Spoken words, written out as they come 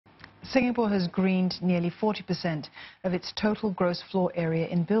Singapore has greened nearly 40% of its total gross floor area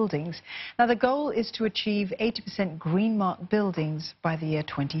in buildings. Now, the goal is to achieve 80% green mark buildings by the year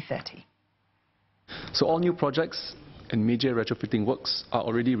 2030. So all new projects and major retrofitting works are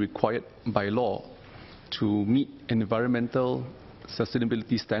already required by law to meet environmental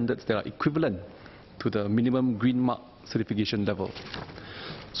sustainability standards that are equivalent to the minimum green mark certification level.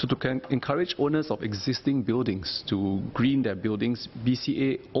 So to encourage owners of existing buildings to green their buildings,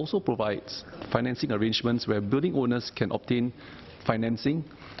 BCA also provides financing arrangements where building owners can obtain financing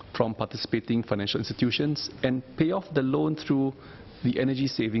from participating financial institutions and pay off the loan through the energy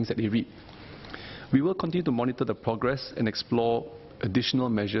savings that they reap. We will continue to monitor the progress and explore additional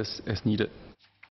measures as needed.